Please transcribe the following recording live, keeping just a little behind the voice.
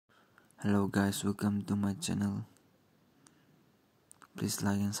Hello guys, welcome to my channel. Please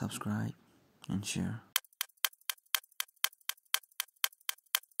like and subscribe and share.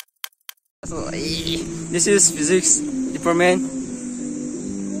 So this is Physics Department.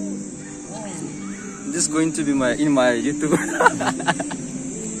 This is going to be in my YouTube.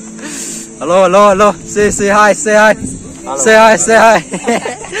 hello. Say hi. Hello. Say hi. say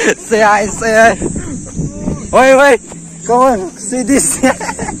hi. Wait. Come on, see this.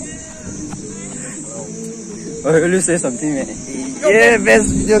 Oh, will you say something, man? Yeah,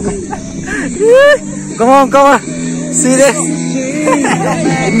 best video. Come on. See this.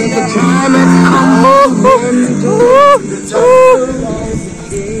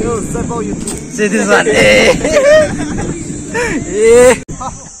 See this one.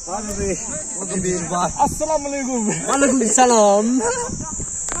 Assalamualaikum. Waalaikumsalam.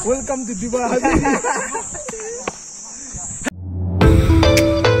 Welcome to Dubai.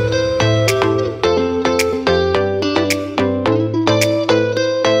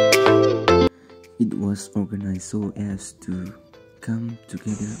 It was organized so as to come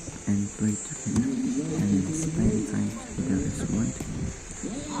together and play together and spend time together as one,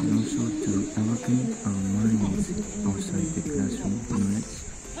 and also to awaken our minds outside the classroom units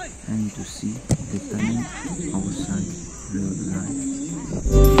and to see the talent outside real life.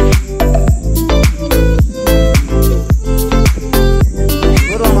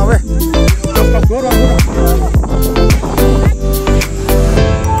 Go on.